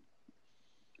joke though.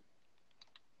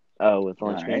 Oh, with All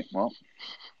lunch right. meat. Well,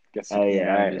 guess Oh you yeah, can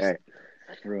all right, just all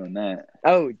right. ruin that.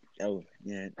 Oh,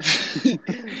 yeah.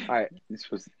 All right. This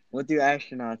was What do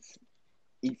astronauts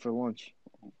eat for lunch?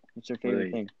 What's their favorite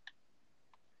Wait. thing?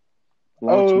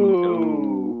 lunch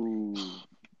Oh.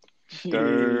 Pretty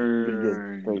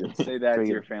good. Pretty good. Say that Pretty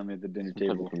to your good. family at the dinner Some type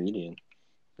of table. comedian.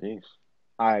 Jeez.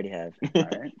 I already have. All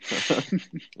right.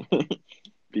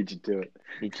 Beat you to it.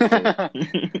 Beat you to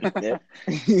it.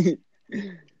 Yep.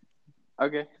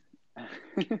 Okay.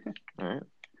 All right.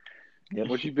 Yep.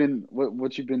 What you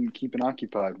been keeping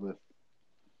occupied with?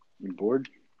 You bored?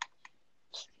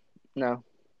 No.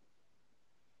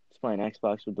 Just playing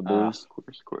Xbox with the Ah. boys. Of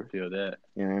course. Feel that.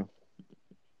 You know,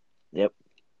 Yep.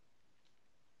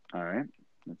 All right.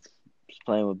 That's Just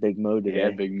playing with Big Mo today. yeah,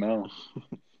 Big Mo.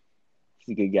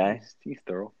 He's a good guy. He's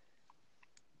thorough.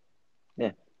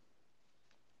 Yeah.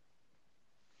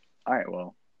 All right.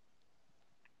 Well,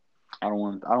 I don't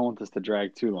want this to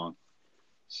drag too long,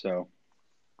 so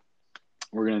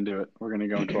we're gonna do it. We're gonna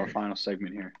go into our final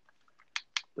segment here.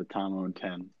 The Tom and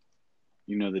 10.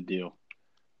 You know the deal.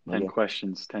 10 Okay.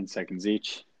 questions, 10 seconds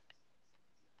each.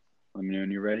 Let me know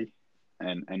when you're ready.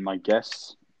 And my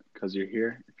guests, because you're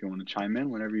here, if you want to chime in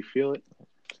whenever you feel it.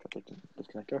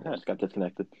 Go ahead. Just got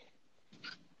disconnected.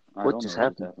 I What don't just know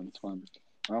happened? It's fun.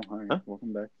 Oh, all right. Huh?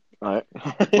 Welcome back. All right.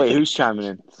 Wait, who's chiming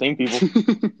in? Same people.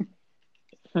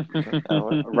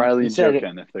 Riley You and said Joe it.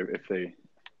 can if they.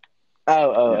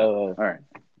 Oh. All right.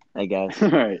 Hey, guys. All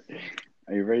right.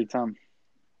 Are you ready, Tom?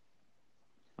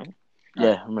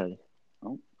 Yeah, I'm ready.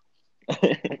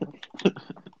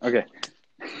 Okay.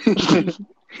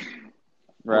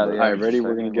 Riley, All right, ready?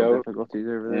 We're gonna technical go. difficulties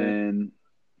over there. And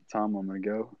Tom, I'm gonna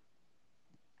go.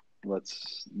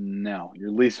 Let's now your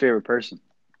least favorite person.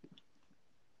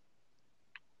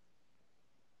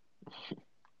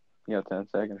 You got 10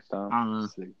 seconds, Tom. I don't know.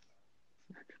 Six.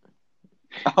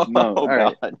 Oh, No, all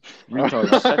right. God. Retards.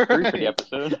 That's 3 for the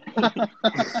episode.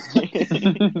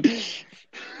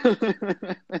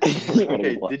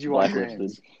 Okay, did you wash your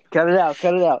hands? Cut it out.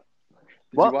 Cut it out.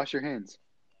 Did What? you wash your hands?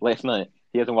 Last night.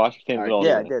 He hasn't washed his hands at all.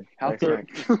 Yeah, I yet. did. How Last night.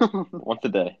 thorough? Once a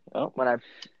day. Oh.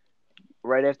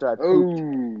 Right after I pooped.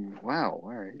 Oh, wow. All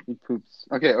right. He poops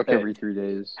Okay. every 3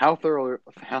 days. How thorough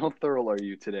are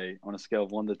you today on a scale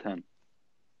of 1 to 10?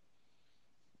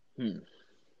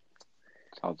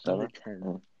 Solid 7 7.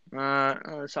 to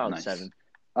 10. Solid Nice. 7.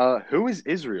 Who is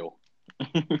Israel?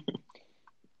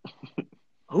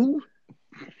 Who?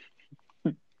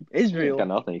 Israel. Got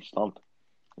nothing. He's stumped.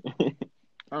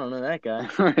 I don't know that guy.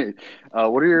 All right.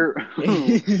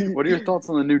 What are your thoughts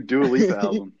on the new Dua Lipa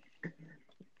album?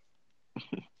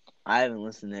 I haven't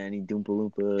listened to any Doompa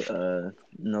Loompa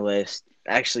in the last,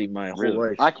 actually, my whole Really?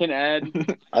 life. I can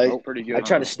add. I Pretty good. I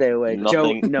try to stay away.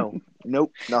 Joe, Nothing. no.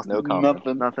 Nope. Nothing. No comment.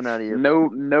 Nothing out of you.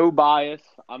 No bias.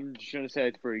 I'm just gonna say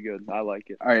it's pretty good. I like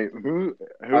it. All right. Who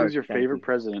right, is your thank favorite you.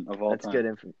 president of all That's time? good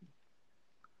info.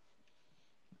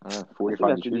 45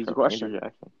 that's an easy question. Andrew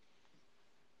Jackson.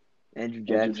 Andrew Andrew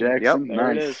Jackson. Jackson. Yep,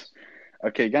 there it Nice. is.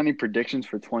 Okay. Got any predictions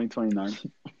for 2029?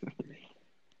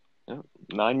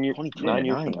 9 years.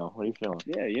 2029. from now. What are you feeling?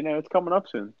 Yeah, it's coming up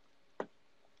soon.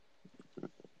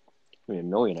 Be a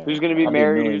millionaire. Who's gonna be I'll be a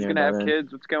married? Who's millionaire gonna have by then.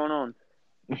 kids? What's going on?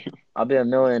 I'll be a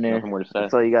millionaire. Nothing more to say.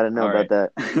 That's all you got to know All about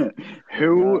that.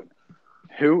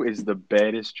 Who is the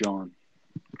baddest John?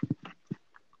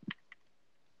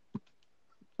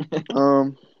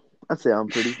 I'd say I'm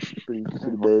pretty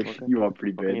bad. You are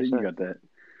pretty bad. can you You say? got that.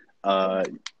 Thank All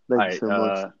you right. so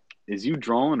much. Is you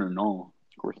drawing or no?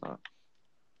 Of course not.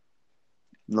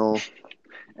 No.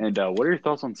 And what are your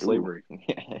thoughts on slavery?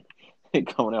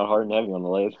 Coming out hard and heavy on the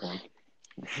last one.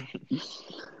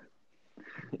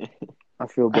 I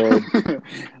feel bad.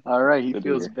 All right, he Good to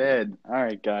feels hear. bad. All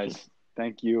right, guys.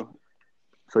 Thank you.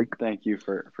 Psych. Thank you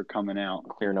for coming out.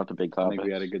 Clearing up the big I topic. think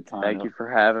we had a good time. Thank you for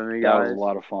having me, That was guys. a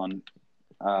lot of fun.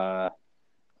 Oh,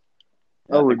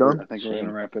 I we're think done? I think we're Shame.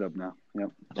 gonna wrap it up now.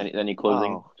 Yep. Any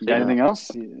closing? Oh, You got anything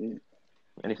else?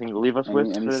 Anything to leave us Any-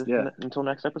 with yeah. until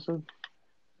next episode?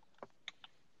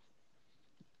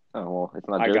 Oh well, it's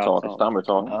not I Joe got talk. It's something. Dahmer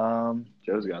talk.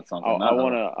 Joe's got something. I No.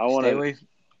 want Stay to away.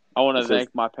 I This is- thank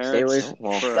my Stay away. parents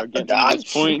Well, for getting to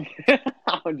this point.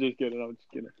 I'm just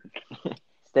kidding.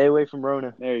 Stay away from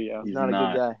Rona. There you go. He's not a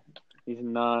not. good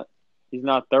guy. He's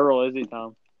not thorough, is he,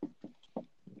 Tom?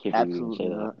 Can't believe you Absolutely say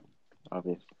that. not.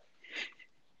 Obvious.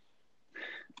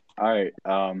 All right.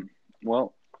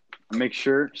 Well, make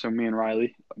sure. So me and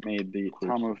Riley made the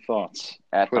Tomo Thoughts.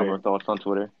 At Twitter. Dahmer Thoughts on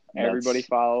Twitter. Everybody That's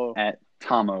follow. at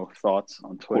Tomo Thoughts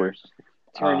on Of Twitter. course.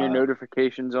 Turn your Uh,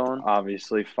 notifications on.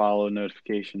 Obviously, follow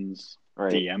notifications.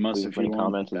 Right. DM us Leave if as many you want.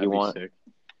 comments as That'd you be want. sick.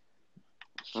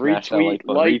 Smash that Retweet,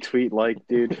 button. like. Retweet, like,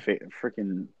 dude.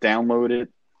 Freaking download it.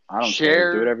 I don't Share.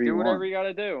 care. Do whatever you want. you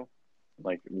gotta do.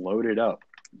 Like, load it up.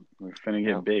 We're finna get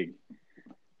Yeah. big.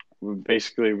 We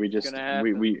just gonna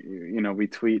happen. we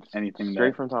tweet anything Straight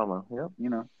that from Tomo.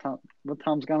 Yep. what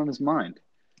Tom's got on his mind.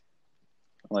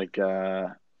 Like I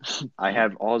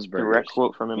have Osberg. Direct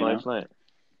quote from him you know? last night.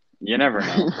 You never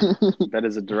know. That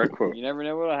is a direct quote. You never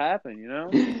know what'll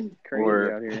happen, Crazy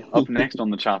Or out here. up next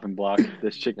on the chopping block,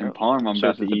 this chicken Yep. parm I'm Shows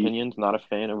about to his eat. opinions. Not a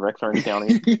fan of Rex Orange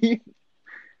County.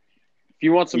 If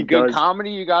you want some He good does-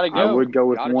 comedy, you gotta go. I would go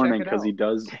with Gotta check warning it because out. he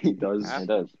does It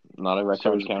does. Not a Rex show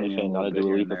Orange his County opinion fan. Not a little bit Dua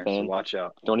here and Lipa there, fan. so watch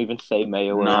out. Don't even say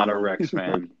Mayo. or Not a anything. Rex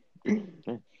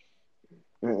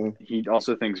fan. He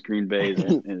also thinks Green Bay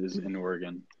is in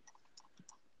Oregon.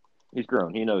 He's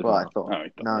grown. He knows. Well, I now. thought Oh,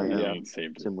 No, yeah, yeah. he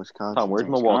saved it's it. in Wisconsin. Tom, where's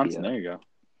Milwaukee? Wisconsin, there you go.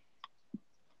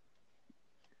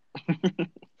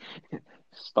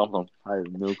 Stump him. I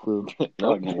have no clue.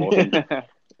 Like Milwaukee.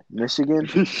 Michigan?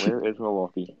 Where is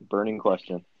Milwaukee? Burning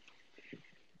question.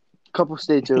 Couple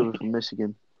states over from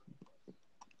Michigan.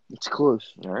 It's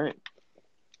close. All right.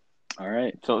 All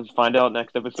right. So let's find out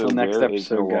next episode. Till next where is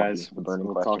episode, Milwaukee? guys. The burning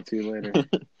We'll question. talk to you later.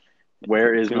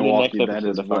 Where is Tune in Milwaukee? next That episode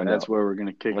is to find that's out. where we're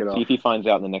gonna kick Let's it see off. if he finds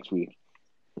out in the next week.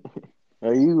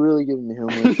 Are you really giving me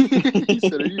homework? He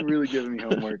said, "Are you really giving me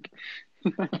homework?"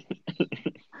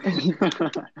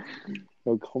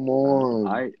 Oh, come on.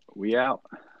 All right, we out.